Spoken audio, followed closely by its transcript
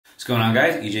What's going on,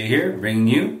 guys? EJ here, bringing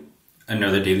you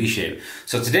another daily shave.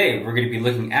 So today we're going to be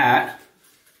looking at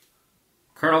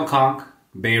Col Conk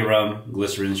Bay Rum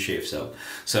Glycerin Shave Soap.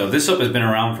 So this soap has been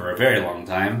around for a very long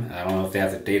time. I don't know if they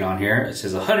have the date on here. It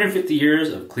says 150 years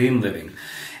of clean living.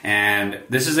 And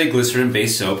this is a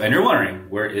glycerin-based soap. And you're wondering,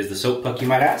 where is the soap puck, you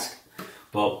might ask?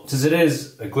 Well, since it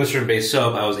is a glycerin-based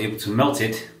soap, I was able to melt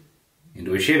it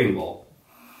into a shaving bowl.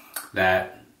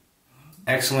 That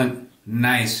excellent,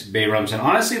 nice Bay Rums. And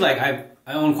honestly, like I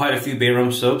own quite a few Bay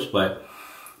Rum soaps, but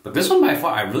this one by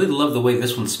far, I really love the way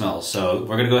this one smells. So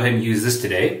we're gonna go ahead and use this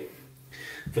today.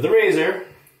 For the razor,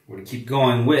 we're gonna keep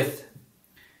going with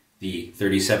the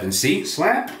 37C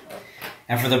slant.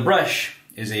 And for the brush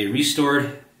is a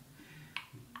restored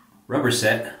rubber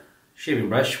set shaving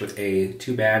brush with a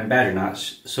 2-band badger knot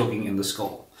soaking in the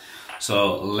skull.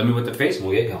 So let me whip the face and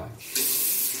we'll get going.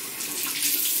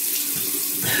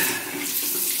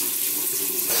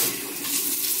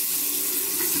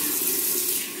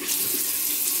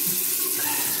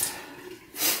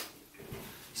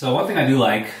 So one thing I do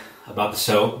like about the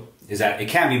soap is that it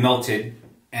can be melted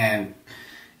and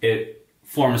it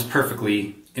forms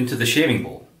perfectly into the shaving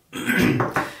bowl.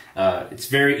 It's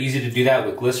very easy to do that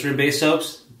with glycerin-based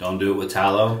soaps. Don't do it with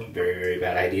tallow. Very, very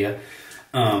bad idea.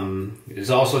 It's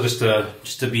also just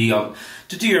to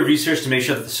do your research to make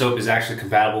sure that the soap is actually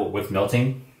compatible with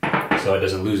melting, so it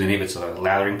doesn't lose any of its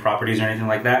lathering properties or anything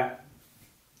like that.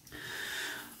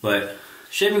 But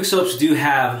shaving soaps do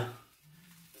have,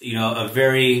 you know, a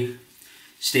very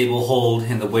stable hold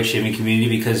in the wood shaving community,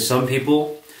 because some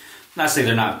people, not say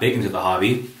they're not big into the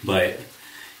hobby, but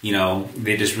you know,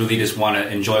 they just really just want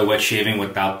to enjoy wet shaving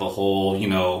without the whole, you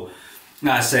know,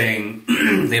 not saying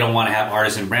they don't want to have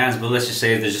artisan brands, but let's just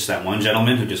say there's just that one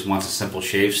gentleman who just wants a simple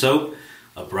shave soap,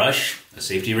 a brush, a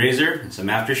safety razor, and some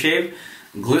aftershave.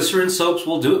 Glycerin soaps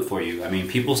will do it for you. I mean,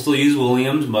 people still use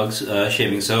Williams Muggs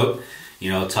shaving soap.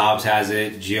 You know, Tobbs has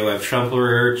it, GOF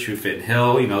Trumpler, True Fit and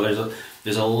Hill. You know,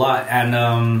 there's a lot. And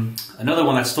another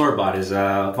one that's store-bought is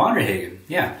Vonderhagen.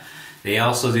 Yeah, they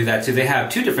also do that too. They have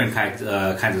two different kinds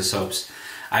of soaps.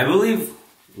 I believe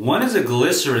one is a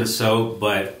glycerin soap,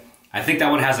 but I think that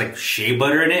one has like shea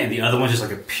butter in it, and the other one's just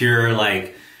like a pure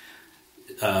like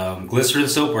glycerin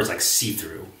soap where it's like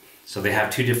see-through. So they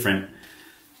have two different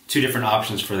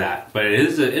options for that. But it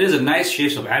is a nice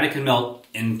shave soap, and it can melt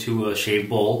into a shave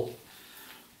bowl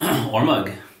or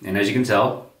mug. And as you can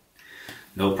tell,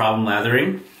 no problem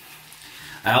lathering.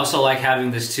 I also like having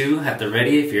this too at the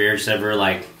ready if you're ever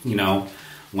like, you know,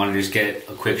 want to just get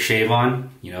a quick shave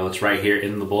on. You know, it's right here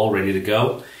in the bowl ready to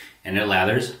go, and it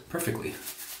lathers perfectly.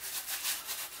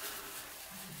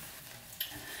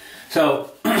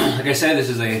 So, like I said, this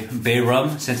is a Bay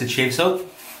Rum scented shave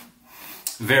soap.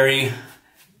 Very,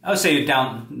 I would say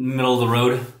down middle of the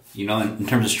road, you know, in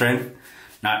terms of strength.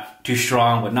 Not too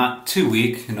strong, but not too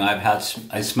weak. You know,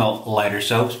 I smell lighter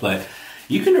soaps, but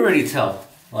you can already tell,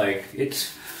 like,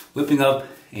 it's whipping up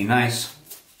a nice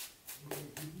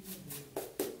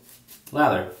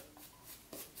lather.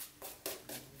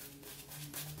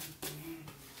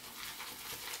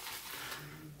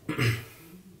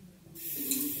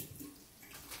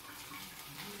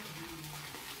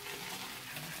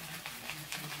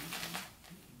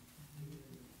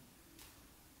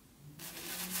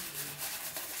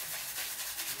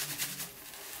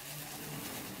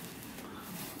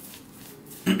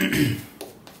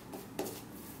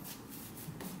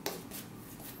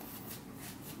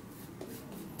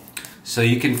 So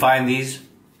you can find these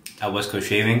at West Coast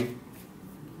Shaving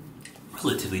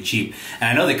relatively cheap. And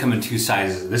I know they come in two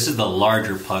sizes. This is the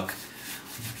larger puck,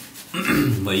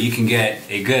 but you can get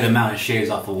a good amount of shaves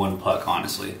off of one puck,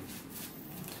 honestly.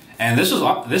 And this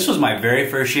was my very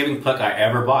first shaving puck I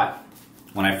ever bought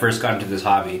when I first got into this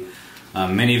hobby.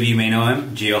 Many of you may know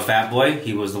him, Geo Fatboy.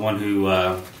 He was the one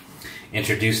who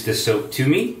introduced this soap to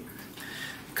me,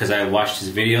 because I watched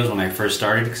his videos when I first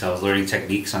started, because I was learning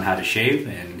techniques on how to shave,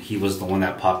 and he was the one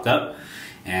that popped up.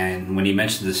 And when he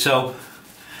mentioned the soap,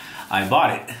 I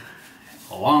bought it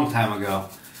a long time ago,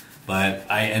 but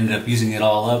I ended up using it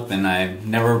all up, and I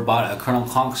never bought a Col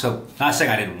Conk soap. Not saying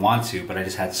I didn't want to, but I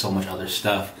just had so much other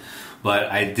stuff.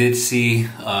 But I did see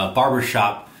a barber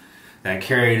shop that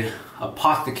carried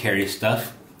apothecary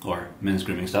stuff, or men's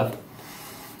grooming stuff.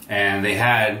 And they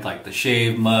had like the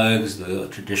shave mugs, the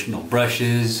traditional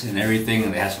brushes and everything,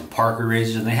 and they had some Parker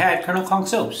razors, and they had Col Conk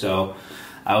soap. So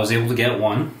I was able to get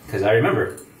one, because I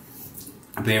remember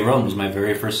Bay Rum was my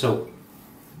very first soap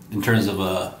in terms of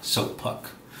a soap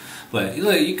puck. But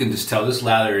you can just tell this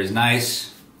lather is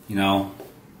nice, you know,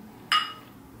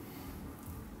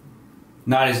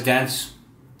 not as dense,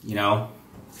 you know,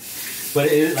 but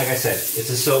it is, like I said, it's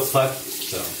a soap puck,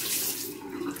 so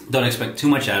Don't expect too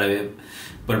much out of it,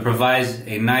 but it provides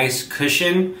a nice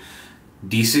cushion,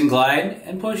 decent glide,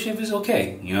 and post shave is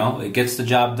okay. You know, it gets the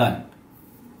job done.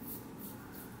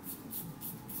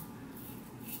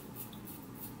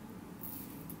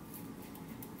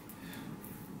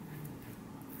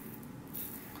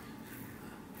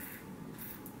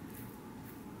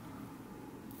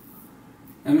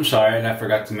 I'm sorry, and I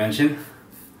forgot to mention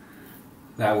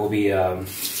that we'll be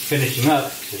finishing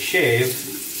up the shave.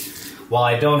 While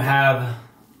I don't have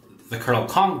the Col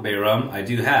Conk Bay Rum, I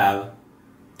do have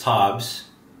Tobbs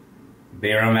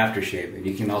Bay Rum Aftershave, and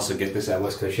you can also get this at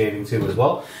West Coast Shaving too as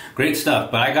well. Great stuff,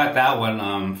 but I got that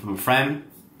one from a friend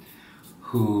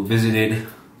who visited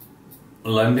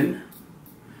London.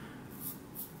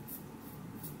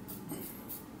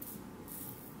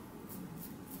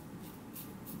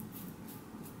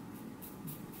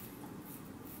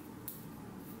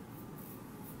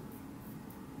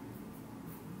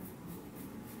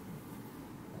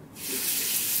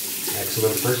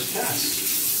 Excellent first pass.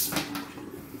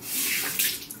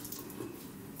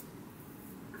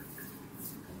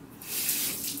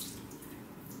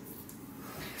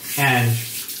 And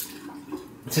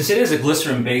since it is a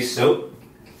glycerin-based soap,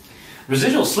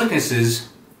 residual slickness is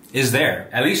there.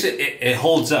 At least it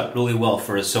holds up really well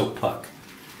for a soap puck.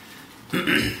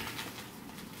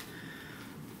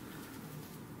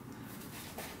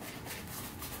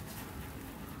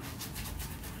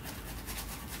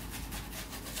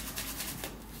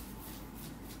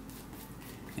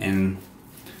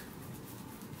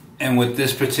 And with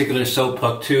this particular soap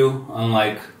puck too,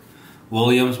 unlike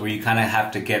Williams, where you kind of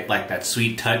have to get like that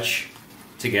sweet touch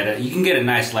to get it. You can get a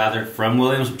nice lather from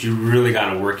Williams, but you really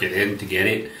got to work it in to get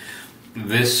it.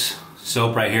 This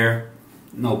soap right here,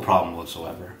 no problem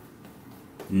whatsoever.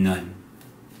 None.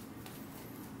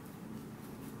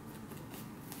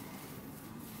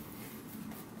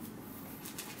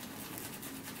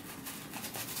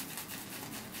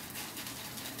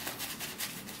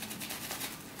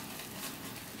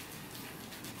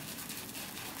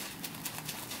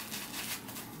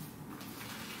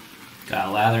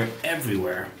 Got lather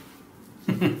everywhere.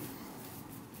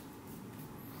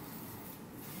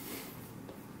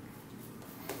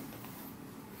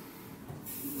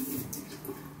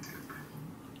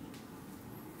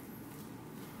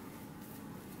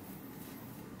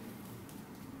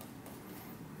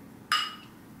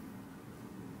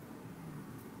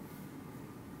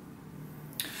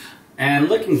 And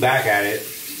looking back at it,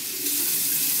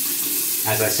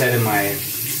 as I said in my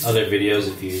other videos,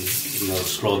 if you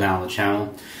scroll down the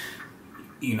channel,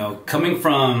 coming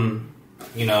from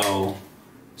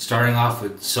starting off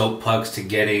with soap pucks to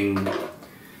getting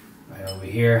right over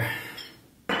here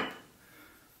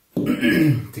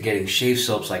to getting shave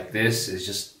soaps like this is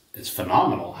just, it's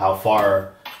phenomenal how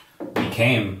far we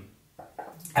came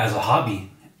as a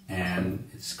hobby, and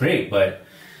it's great. But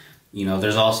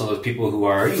there's also those people who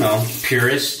are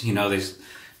purists.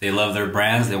 They love their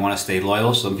brands, they want to stay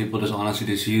loyal. Some people just honestly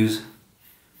just use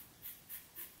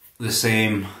the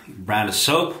same brand of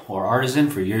soap or artisan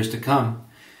for years to come,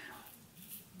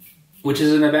 which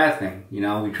isn't a bad thing.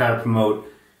 We try to promote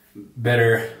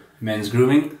better men's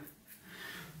grooming.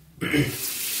 Like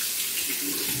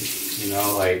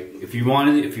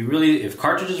if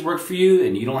cartridges work for you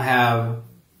and you don't have,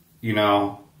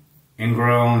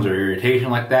 ingrowns or irritation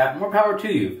like that, more power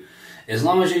to you. As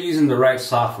long as you're using the right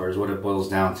software is what it boils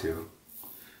down to.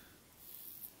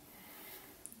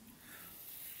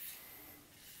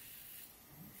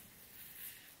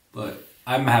 But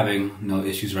I'm having no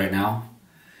issues right now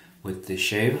with this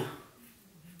shave.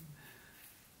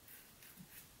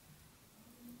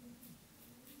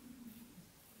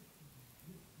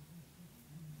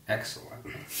 Excellent.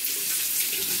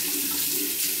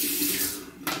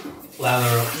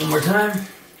 Lather up one more time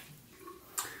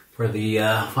for the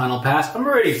final pass. I'm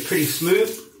already pretty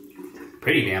smooth.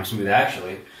 Pretty damn smooth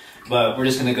actually. But we're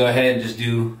just going to go ahead and just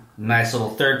do a nice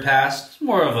little third pass. It's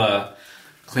more of a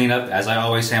cleanup. As I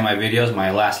always say in my videos,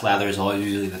 my last lather is always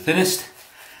usually the thinnest.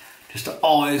 Just to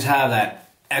always have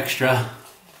that extra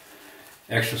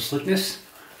slickness.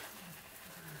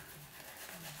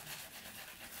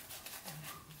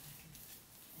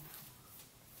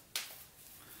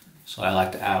 So I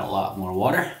like to add a lot more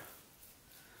water.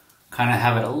 Kind of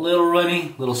have it a little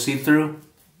runny, a little see-through.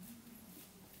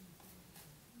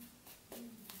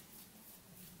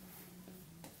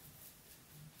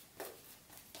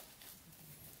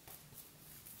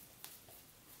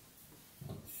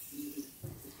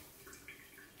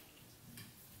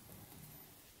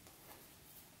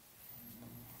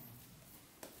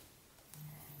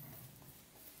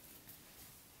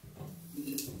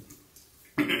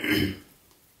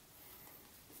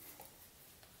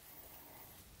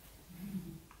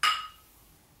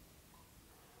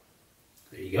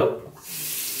 you go.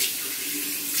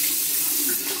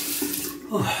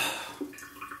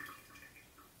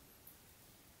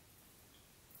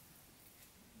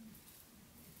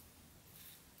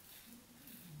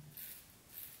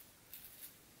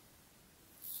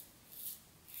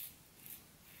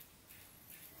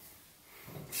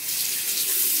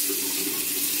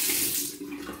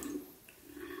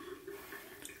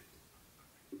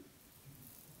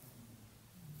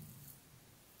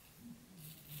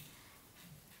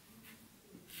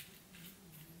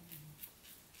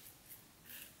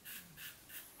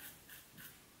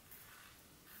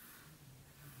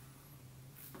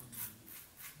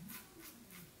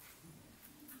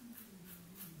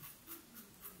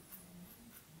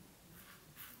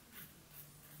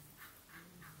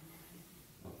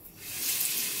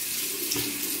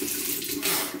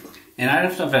 And I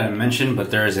don't know if I mentioned, but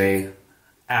there is a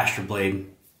Astra blade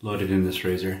loaded in this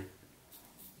razor.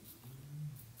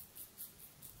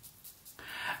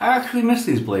 I actually miss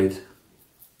these blades.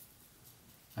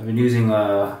 I've been using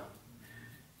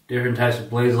different types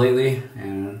of blades lately,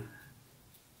 and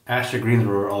Astra greens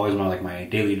were always my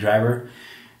daily driver.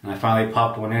 And I finally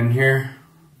popped one in here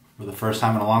for the first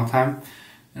time in a long time,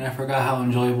 and I forgot how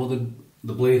enjoyable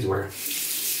the blades were.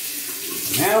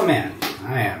 Man, oh man,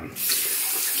 I am.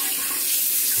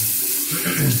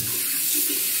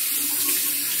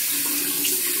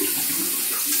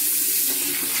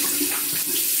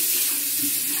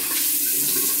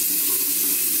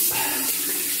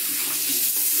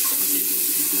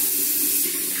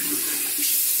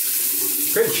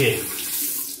 Great shave.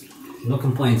 No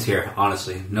complaints here,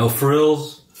 honestly. No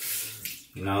frills,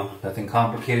 you know, nothing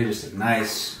complicated, just a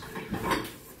nice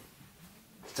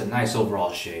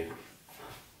overall shave.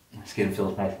 My skin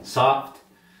feels nice and soft,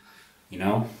 you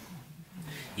know.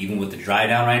 Even with the dry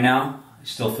down right now, it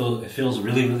feels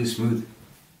really, really smooth,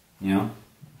 you know.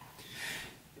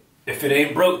 If it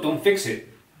ain't broke, don't fix it.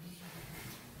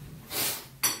 Let's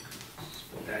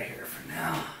put that here for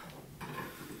now.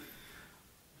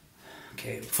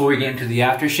 Okay, before we get into the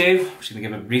aftershave, I'm just gonna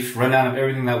give a brief rundown of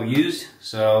everything that we used.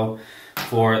 So,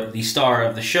 for the star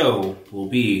of the show will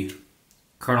be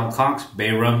Col Conk's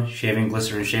Bay Rum Shaving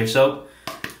Glycerin Shave Soap.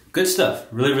 Good stuff,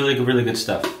 really, really, really good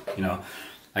stuff, you know.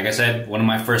 Like I said, one of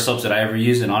my first soaps that I ever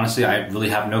used, and honestly, I really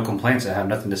have no complaints. I have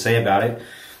nothing to say about it.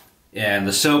 And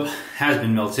the soap has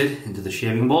been melted into the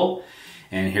shaving bowl.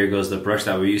 And here goes the brush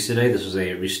that we used today. This was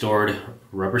a restored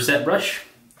rubber set brush.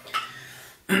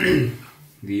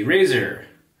 The razor,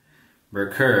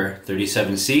 Merkur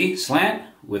 37C slant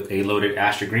with a loaded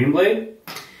Astra green blade.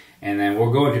 And then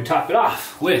we're going to top it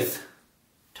off with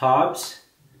Tobbs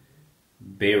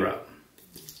Bay Rum.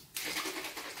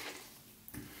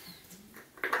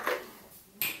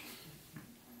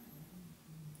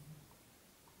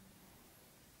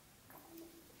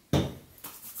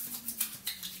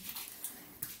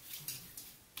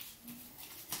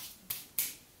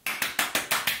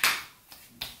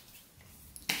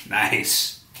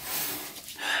 Nice.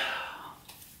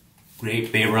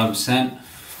 Great Bay Rum scent.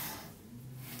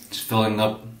 It's filling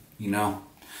up, you know,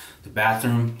 the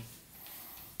bathroom.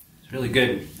 It's really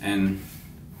good. And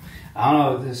I don't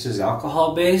know if this is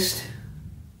alcohol based.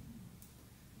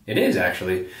 It is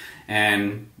actually.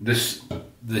 And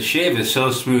the shave is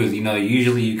so smooth. You know,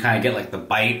 usually you kind of get like the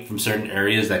bite from certain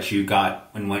areas that you got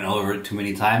and went over it too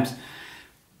many times.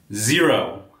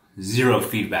 Zero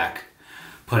feedback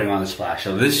putting on the splash.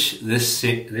 So this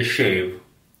shave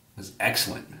was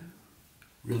excellent.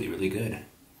 Really, really good.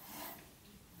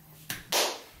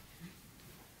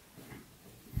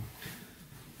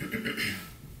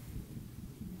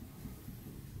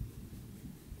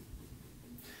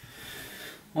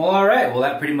 Well, alright, well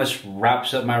that pretty much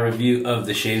wraps up my review of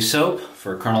the shave soap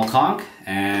for Col Conk.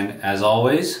 And as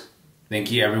always,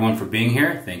 thank you everyone for being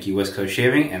here. Thank you West Coast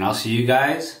Shaving, and I'll see you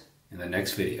guys in the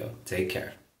next video. Take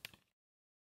care.